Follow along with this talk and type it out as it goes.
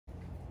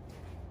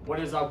What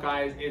is up,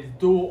 guys? It's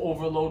Duel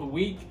Overload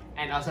Week,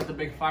 and us at the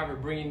Big Five are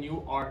bringing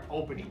you our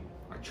opening,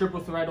 our triple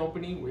threat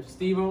opening with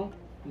Stevo,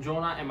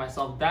 Jhonna, and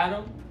myself,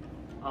 Dadum.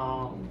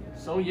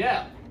 So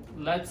yeah,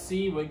 let's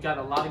see. We got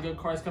a lot of good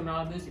cards coming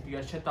out of this. If you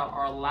guys checked out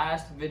our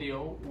last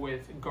video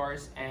with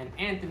Garce and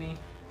Anthony,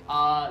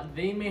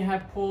 they may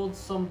have pulled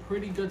some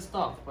pretty good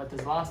stuff, but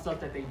there's a lot of stuff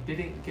that they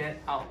didn't get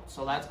out.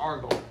 So that's our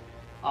goal.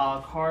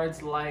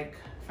 Cards like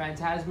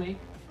Phantasme,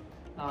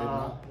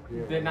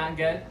 did not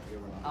get.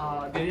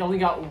 They only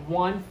got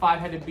one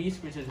 5-headed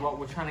beast, which is what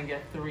we're trying to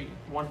get.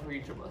 One for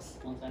each of us.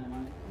 One sign of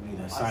mining. We need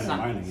that sign of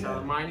mining, yeah.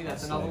 Mining,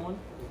 that's another one.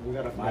 We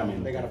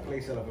got they got a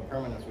place set of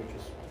impermanence, which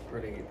is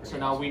pretty so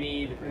now we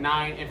need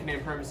 9 infinite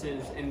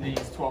impermanences in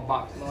these 12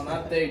 boxes. No,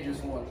 not they,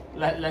 just one.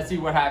 Let's see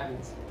what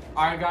happens.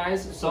 Alright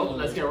guys, so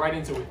let's get right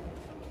into it.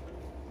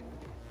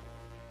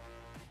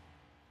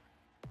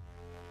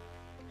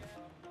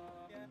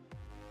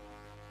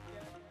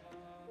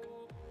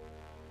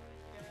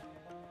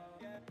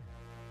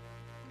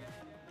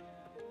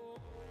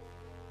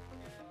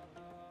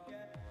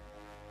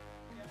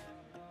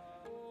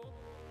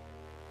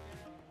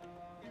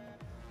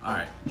 All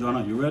right,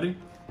 Jhonna, you ready?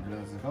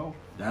 Let's go.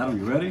 Dadum,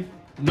 you ready?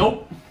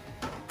 Nope.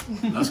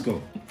 Let's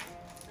go.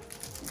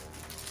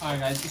 Alright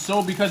guys,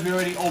 so because we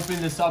already opened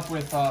this up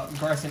with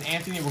Garce and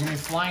Anthony, we're going to be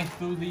flying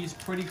through these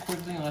pretty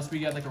quickly unless we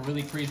get like a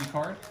really crazy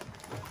card.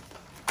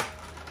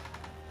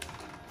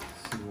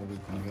 See what we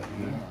can get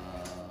here.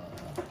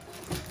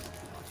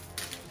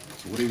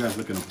 So what are you guys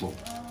looking to pull?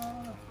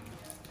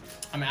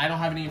 I mean, I don't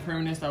have any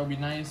impermanence, that would be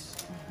nice.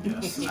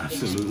 Yes,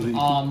 absolutely.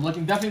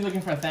 Definitely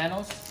looking for a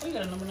Thanos. Oh, you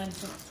got a number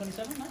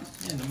 927?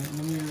 Nice. Yeah,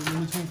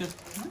 number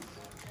 25.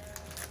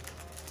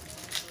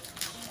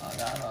 I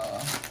got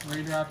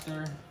Raid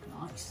Raptor.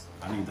 Nice.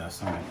 I need that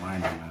sign of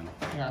mining, man.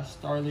 I got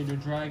Star Leader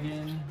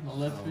Dragon,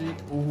 Malefic,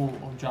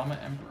 Ojama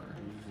Emperor.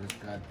 We just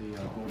got the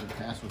Golden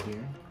Castle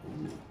here.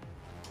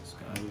 This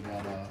And guy. we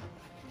got a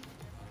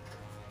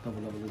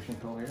double evolution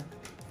pro here.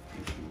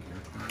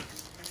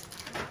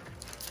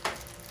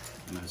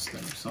 And that's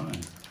that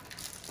sign.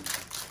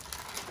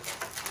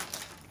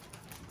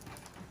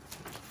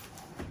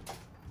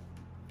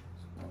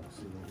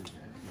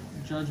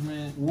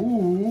 Judgment.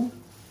 Ooh.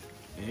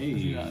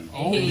 Hey.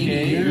 Okay.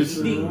 Here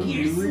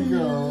we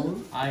go.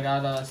 I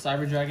got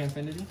Cyber Dragon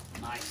Infinity.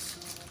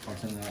 Nice. I'll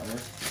send that way.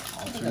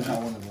 I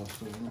got one of those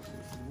too.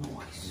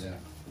 Nice. Yeah.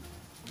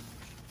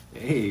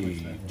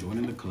 Hey,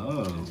 joining the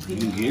club.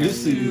 Getting gear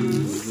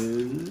suits.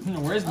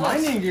 Where's my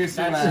Gear Suit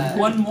That's at?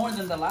 one more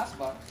than the last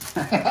box.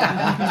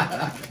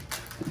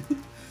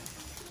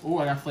 Ooh,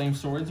 I got Flame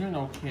Swordsman.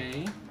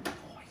 Okay.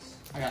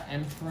 I got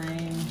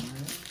M-Frame.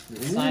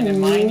 Sign and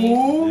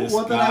Mining. This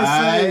What did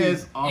guy I say?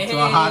 is off to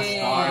a hot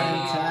start.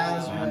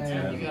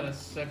 Fantastic. You got a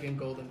second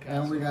golden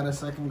castle. And we got a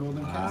second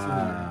golden castle here.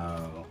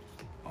 Wow.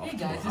 Off Hey to a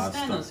guys, hot it's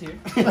Thanos start. here.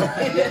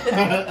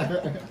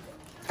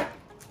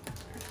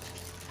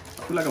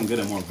 I feel like I'm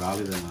getting more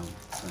value than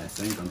I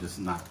think. I'm just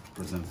not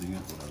presenting it,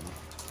 whatever.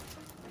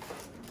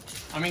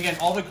 I mean, again,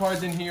 all the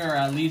cards in here are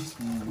at least,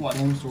 what,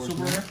 Flame Swordsman.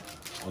 super rare?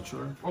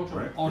 Ultra? Ultra.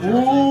 Right? Ultra.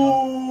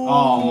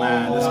 Oh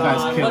man, this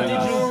guy's What killing did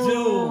us. you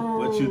do?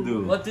 What you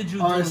do? What did you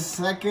do? Our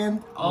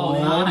second Oh,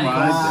 win Oh my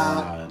nice.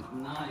 god.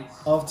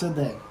 Nice. of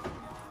today.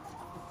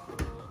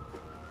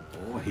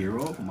 Oh,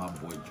 hero for my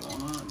boy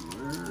Jhonna.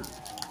 You're...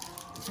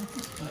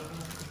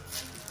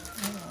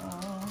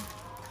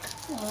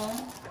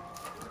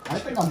 I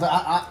think I'm.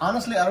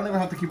 Honestly, I don't even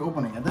have to keep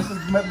opening it. This is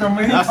the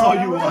main. That's all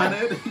card. you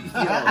wanted?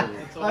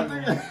 Yo. I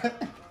think.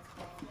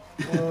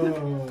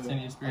 Oh.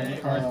 Senior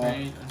Spirit, Card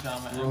Fate,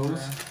 Ojama Rose.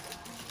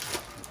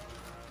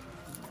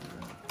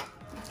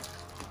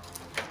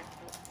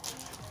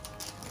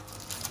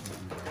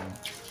 Emperor.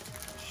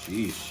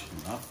 Sheesh,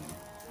 nothing.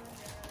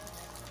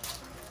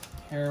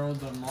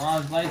 Herald of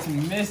Mirage Lights,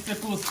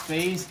 Mystical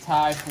Space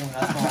Typhoon.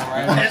 That's going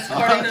right. That's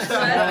part of the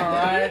set.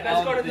 Alright, That's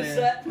out part of the there.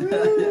 set.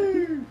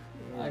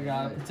 I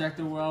got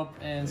Protector Whelp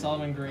and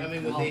Solomon Great. I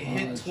mean, when they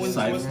hit Twin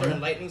Cypher. Twister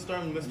and Lightning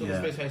Storm, Mystical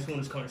Yeah. Space Typhoon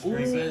is coming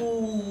straight in.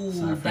 Ooh,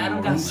 Cypher Dadum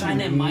got Morgan.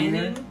 sign and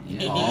mining.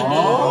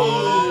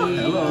 Oh,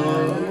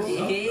 hello.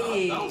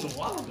 Hey. That was a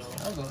while ago.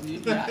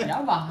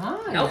 Y'all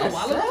behind. That was a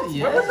while ago?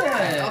 Yes. Where was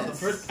That was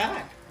the first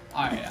pack.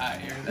 Alright,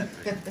 here.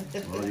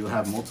 Well, you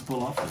have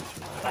multiple offers.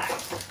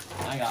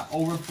 I got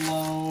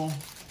Overflow,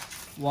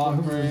 Who's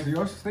Walker,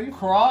 yours, Steve?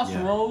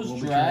 Crossroads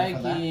We'll be trading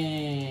for that.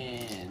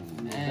 Dragon,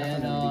 Definitely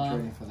and gonna be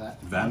trading for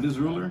that. Vanda's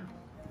ruler?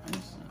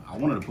 I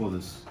wanted to pull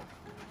this.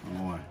 I don't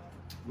know why.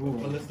 Ooh,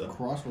 Well, that's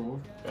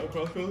Crossroad. Got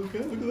Crossroads,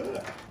 okay, look at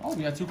that. oh,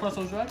 we got 2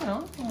 Crossroads Dragon,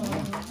 huh?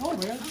 Oh,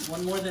 weird.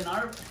 One more than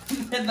our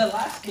than the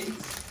last case.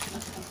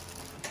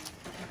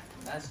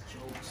 That's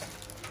jokes.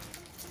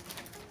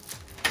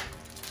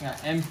 Got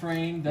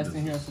M-Frame,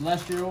 Destiny Hero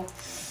Celestial.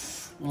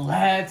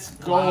 Let's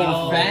go,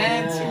 Wow.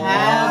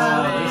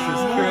 Fantastic! This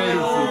is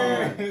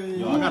crazy.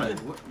 Yo, I gotta.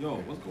 What's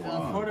going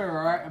on? Put her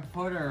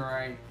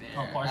right there.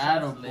 Oh, partial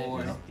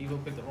Attaboy. lit. Evo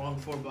picked the wrong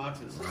 4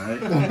 boxes. Right?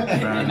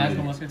 And that's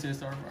what Musketeer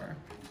Starfire.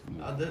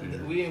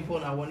 We ain't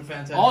pulling out one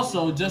fantastic.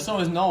 Also, just so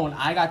it's known,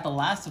 I got the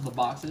last of the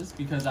boxes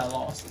because I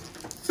lost.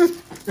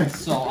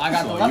 So I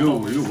got the So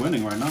leftovers. you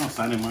winning right now.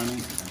 Signing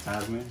money.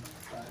 Tasman.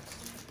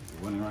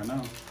 You're winning right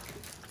now.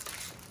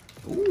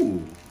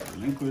 Ooh,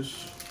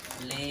 relinquish.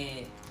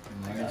 Lit.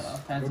 I got a Good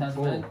Phantasm,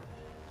 pull.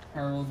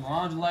 Herald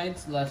Mirage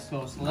Lights, Let's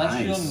Go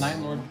Celestial, Nice. Night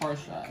Lord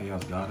Parshad.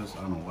 Chaos Goddess.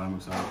 I don't know why I'm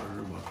excited for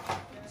her, but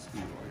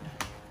Speedlord.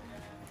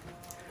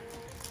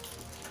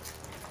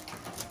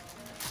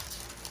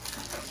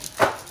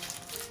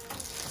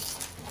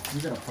 You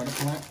got a predator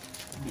plant?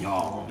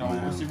 yo, No,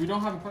 man. see, we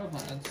don't have a product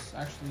plan. That's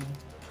actually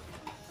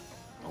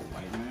A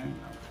white man.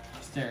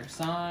 Hysteric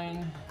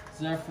Sign,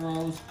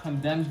 Zephyros,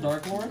 Condemned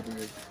Dark Lord,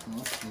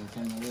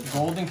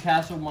 Golden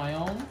Castle of my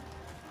own,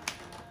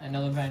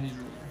 another Vandy's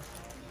Ruler.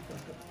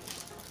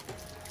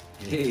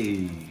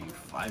 Hey,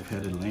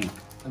 5-headed link.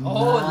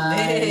 Oh,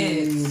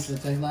 nice. lit.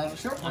 It takes not a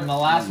short I'm the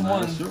last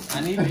Not a one. short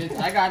I need it.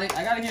 I got it.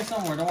 I got it here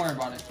somewhere. Don't worry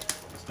about it.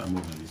 Start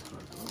moving these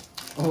cards.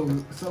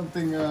 Oh,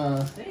 something,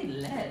 Say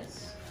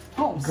less.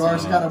 Oh,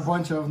 Gar's got a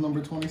bunch of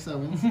number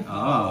 27. Oh,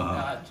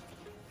 Ah, God.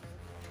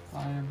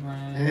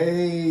 Firebrand.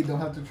 Hey, don't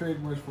have to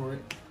trade much for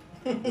it.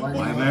 why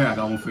there? I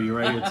got one for you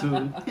right here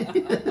too.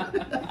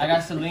 I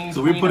got Celine.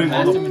 So we're Queen putting of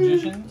all Master the-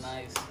 Magicians.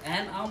 Nice.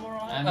 And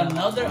Almirage. And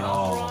Another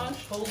Almirage.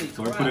 Almirage. Holy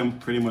So we're crap. putting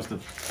pretty much the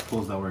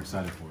pulls that we're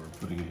excited for. We're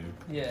putting it here.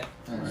 Yeah.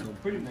 Alright, so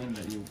pretty name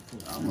that you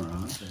put.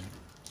 Almirage.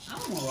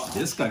 Almirage.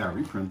 This guy got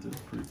reprinted.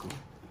 Pretty cool.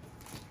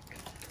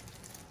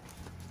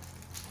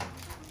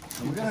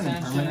 We got any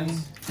Ascension.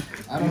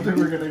 permanents? I don't think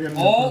we're gonna get any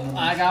Oh, permanents.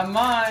 I got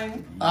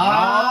mine.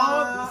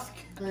 Ah!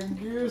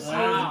 Thank you, sir.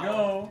 Let's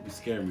go. You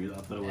scared me. I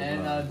thought it was.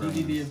 And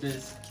DDD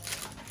Abyss.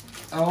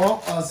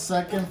 Oh, a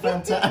second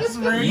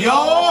Phantasm.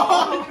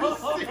 Yo!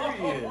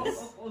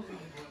 Serious?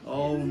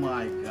 Oh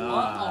my What a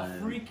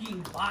god.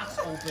 freaking box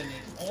opening.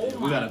 Oh We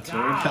my got a God.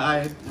 tour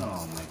guide.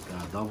 Oh my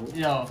god, double.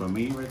 Yo. For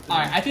me right there.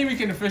 Alright, I think we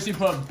can officially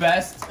put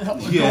best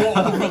Yeah. dual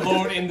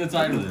overload in the Look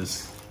at title.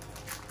 this.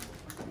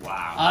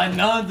 Wow.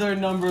 Another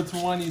number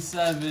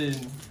 27.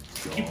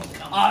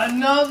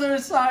 Another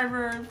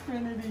Cyber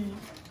Infinity.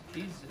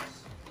 Jesus.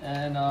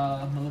 And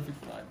Malefic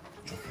Flag.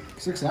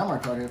 6 Samurai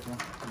card here, bro.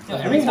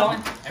 Yo, every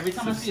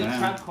time I see a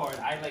trap card,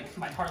 I like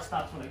my heart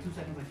stops for like 2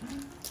 seconds, like,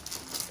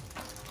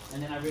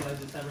 and then I realize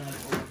it's cybernetic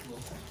overflow.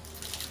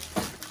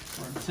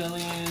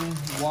 Reptilian,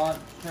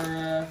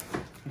 Water,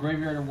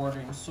 Graveyard of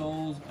Watering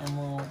Souls,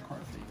 Emerald,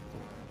 Carthy.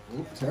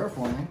 Oop,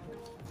 terraforming.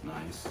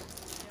 Nice.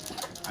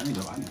 I need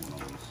one of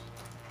those.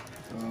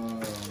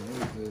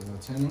 What is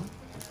this? A 10?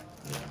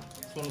 Yeah,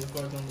 it's one of the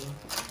cards on the.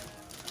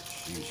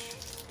 Sheesh.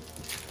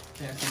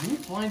 Yeah, so we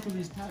flying through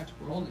these packs,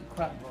 bro. Holy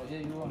crap, bro. Yeah,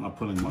 you I'm are. not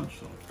pulling much,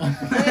 so.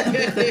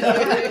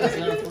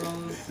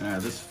 Zephyros. Yeah,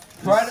 this.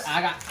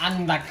 I got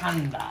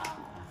Andakanda.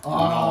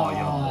 Oh,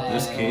 yo,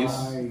 this nice. case.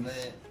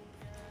 Lit.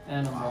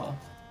 And Umbrella.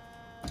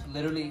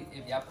 Literally,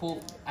 if y'all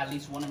pull at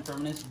least one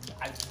impermanence,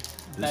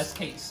 best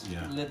case.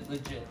 yeah.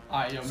 Legit.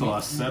 Alright, yo, So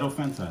a set of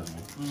Phantasm.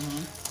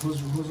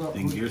 Who's up?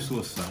 Then Gears to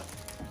a set.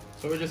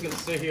 So we're just gonna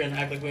sit here and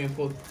act like we ain't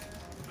pulled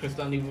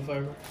Crystal Evil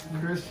Fiber.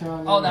 Christian.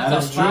 Oh, that's That a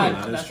is true. fact.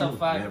 That is That's true. a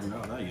fact. We haven't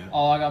got that yet.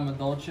 Oh, I got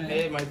Madolce.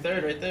 Hey, my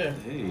third right there.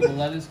 Hey.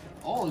 Lettuce.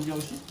 Oh, yo,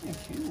 she's pretty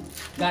cute.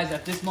 Guys,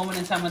 at this moment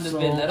in time in the So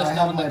vid, let us I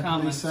know have in the my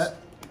comments. set.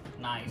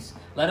 Nice.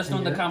 Let us know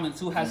in the Here. comments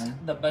who has Yeah.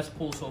 the best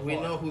pull so far. We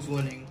know who's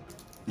winning.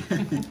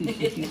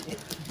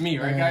 Me,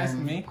 right, guys?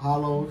 And Me?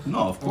 Hollows. No,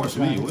 of course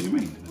me. What do you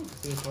mean?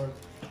 Good cards.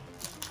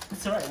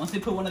 It's alright. Once they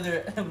put one of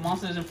their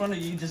monsters in front of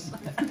you, you just.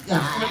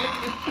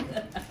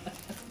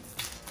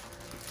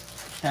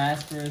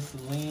 Casper,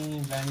 Celine,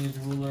 Vanya's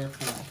Ruler,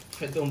 cool.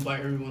 Pet don't bite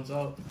everyone's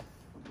out.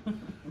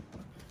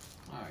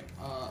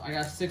 Alright, I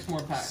got 6 more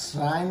packs.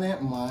 Sign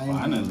it, mine.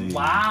 Finally.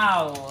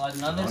 Wow,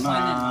 another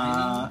sign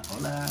Hola.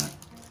 Hola.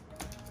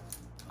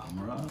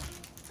 Amara.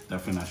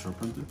 Definitely not short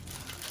printed.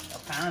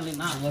 Apparently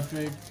not.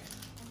 Malefic,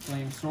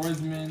 Flame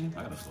Swordsman,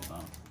 I gotta slow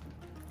down.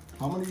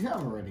 How many do you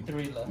have already?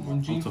 3 left. Up to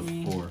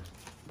Munjinki. 4.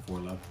 4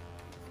 left.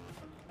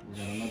 We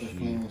got another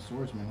flaming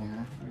swordsman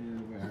here.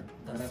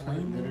 The Did I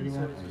flaming did I do that?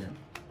 Oh, swordsman. yeah.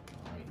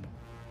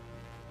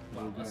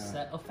 Wow, a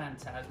set of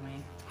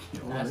Phantasme.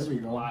 Oh, That's there we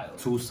go. wild.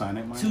 2 sign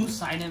it mine. 2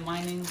 silent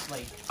minings,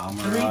 like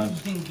Almirage.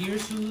 3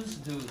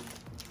 Dingirsus, dude.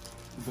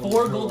 Double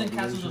 4 Pearl golden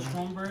castles of Evolution.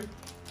 Stromberg.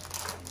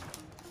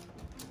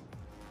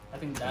 I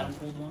think Dadum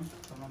pulled one,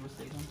 if I'm not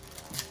mistaken.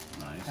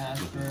 Nice.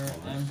 Casper,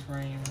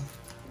 M-Frame.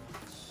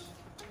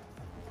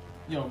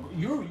 Yo,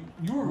 you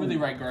were really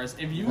right, guys.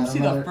 If you Got see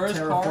the another first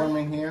card,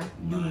 terraforming here.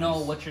 You know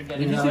what you're We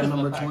getting. you got see a the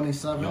number pack.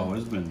 27. Yo,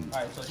 it's been.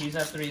 Alright, so he's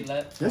at 3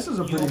 left. This is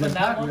a You pretty open good that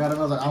pack. We one, got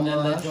another and then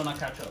let Almirage, Jhonna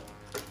catch up.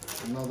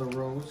 another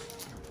Rose.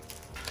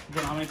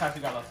 Jhonna, how many packs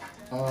you got left?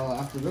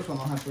 After this one,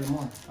 I'll have 3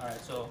 more.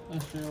 Alright, so.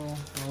 Celestial,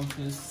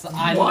 Focus,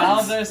 What?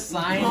 another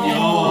sign.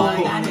 Oh,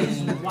 Yo. that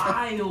is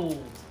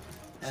wild.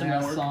 And I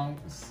got Some more. song.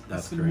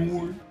 That's some crazy.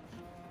 more.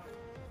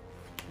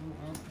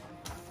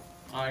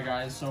 Alright,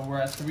 guys, so we're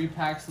at 3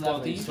 packs Well,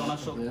 left. these Jhonna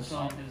showed This.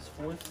 his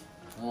 4th.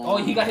 Oh,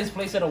 he got his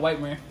playset of White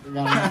Mare. We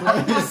got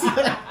my place.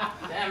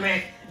 Damn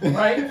it.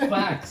 Right?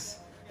 Facts.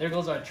 There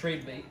goes our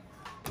trade bait.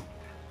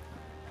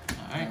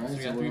 Alright, so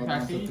we got 3 we're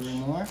packs down to each. 3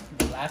 more.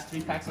 The last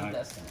 3 packs of Alright.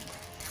 Destiny.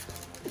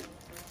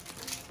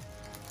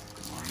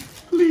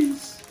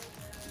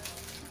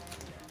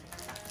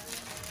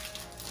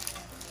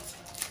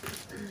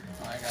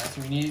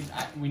 So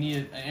we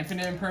need an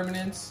infinite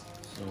impermanence.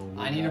 So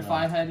I need a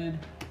 5-headed.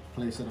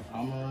 Place it of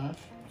Amarant.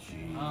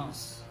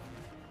 Jeez.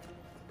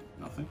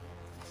 Nothing.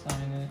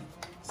 Sign it.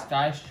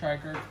 Sky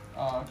Striker,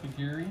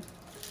 Kagiri.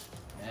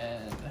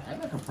 And I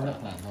like a prayer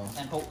plant though.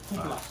 And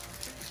Hoopla.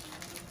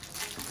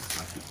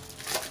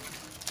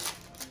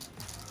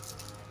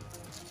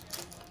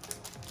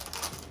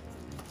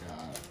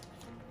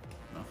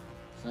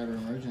 Cyber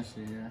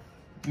emergency here.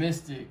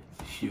 Mystic.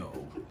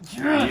 Yo.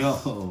 Yes!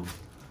 Yo.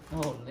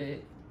 Oh,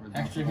 lit.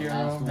 Extra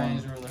hero,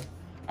 Van's ruler.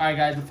 Alright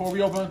guys, before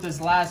we open up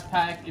this last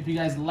pack, if you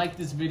guys like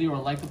this video or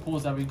like the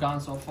pulls that we've gotten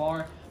so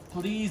far,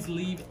 please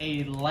leave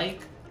a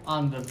like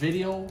on the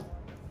video.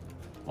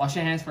 Wash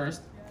your hands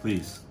first.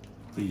 Please.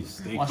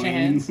 Please stay Wash your clean.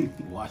 hands.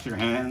 Wash your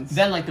hands.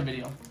 Then like the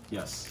video.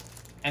 Yes.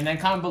 And then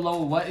comment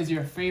below what is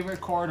your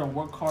favorite card or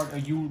what card are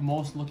you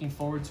most looking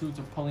forward to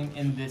pulling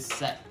in this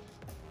set.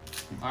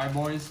 Alright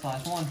boys,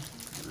 last one.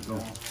 Here we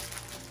go.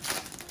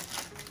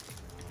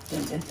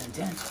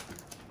 Dun.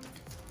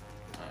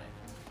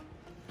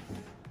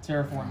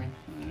 Terraforming.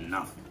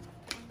 Nothing.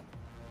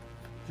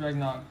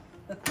 Dragnog.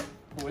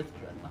 With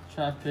Jhonna.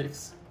 Trap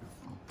picks.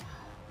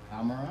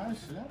 Amarant,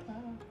 yeah.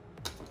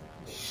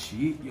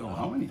 Shit. Yo,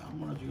 how many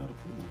Amarant you gotta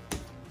pull?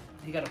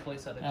 You got a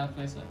playset. Yeah,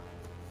 place it.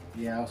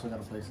 Yeah, I also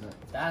got a place that.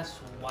 That's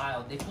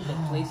wild. They pulled a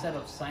playset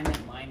of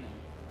Silent Mining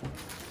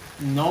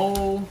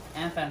No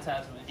and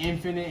Phantasmic.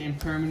 infinite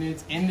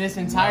impermanence in this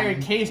entire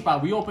case,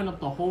 but we opened up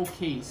the whole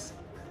case.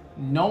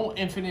 No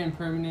infinite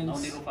impermanence. No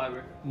needle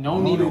fiber. No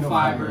needle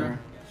fiber.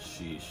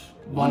 Sheesh.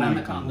 One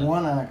anaconda.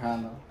 One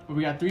anaconda. But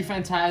we got 3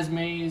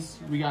 Phantasmes.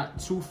 We got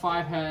 2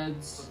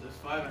 5-heads.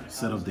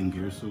 Set up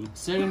Dingirsu.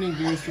 Sitting in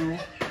Gursu.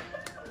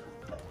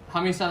 How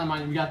many Silent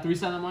Mining? We got 3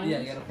 Silent Mining? Yeah,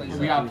 you got a playset.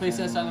 We got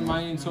playset Silent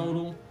Mining in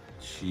total.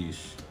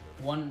 Sheesh.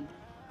 One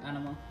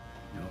animal.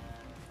 Yep.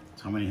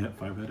 How many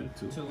 5-headed?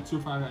 2. 2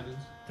 5-headers.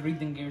 3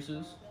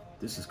 Dingirsus.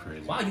 This is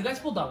crazy. Wow, you guys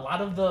pulled a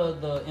lot of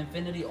the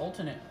Infinity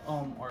alternate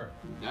art.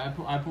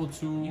 I pulled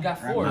 2. You got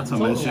 4. Not to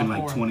Total mention of like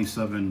 4.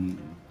 27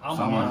 Amarants.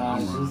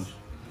 Amarants.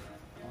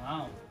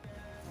 Wow.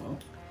 Well,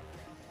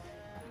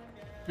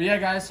 But yeah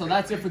guys, so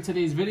that's it for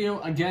today's video.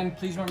 Again,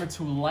 please remember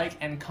to like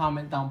and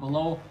comment down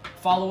below.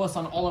 Follow us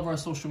on all of our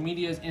social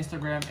medias,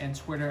 Instagram and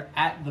Twitter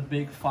at The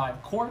Big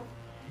 5 Corp.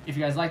 If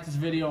you guys like this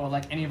video or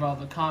like any of our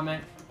other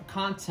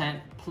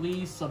content,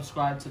 please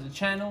subscribe to the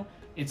channel.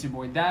 It's your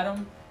boy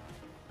Dadum.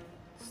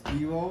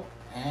 Stevo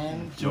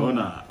and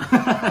Jhonna.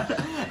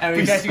 And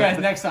we'll catch you guys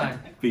next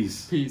time.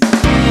 Peace. Peace.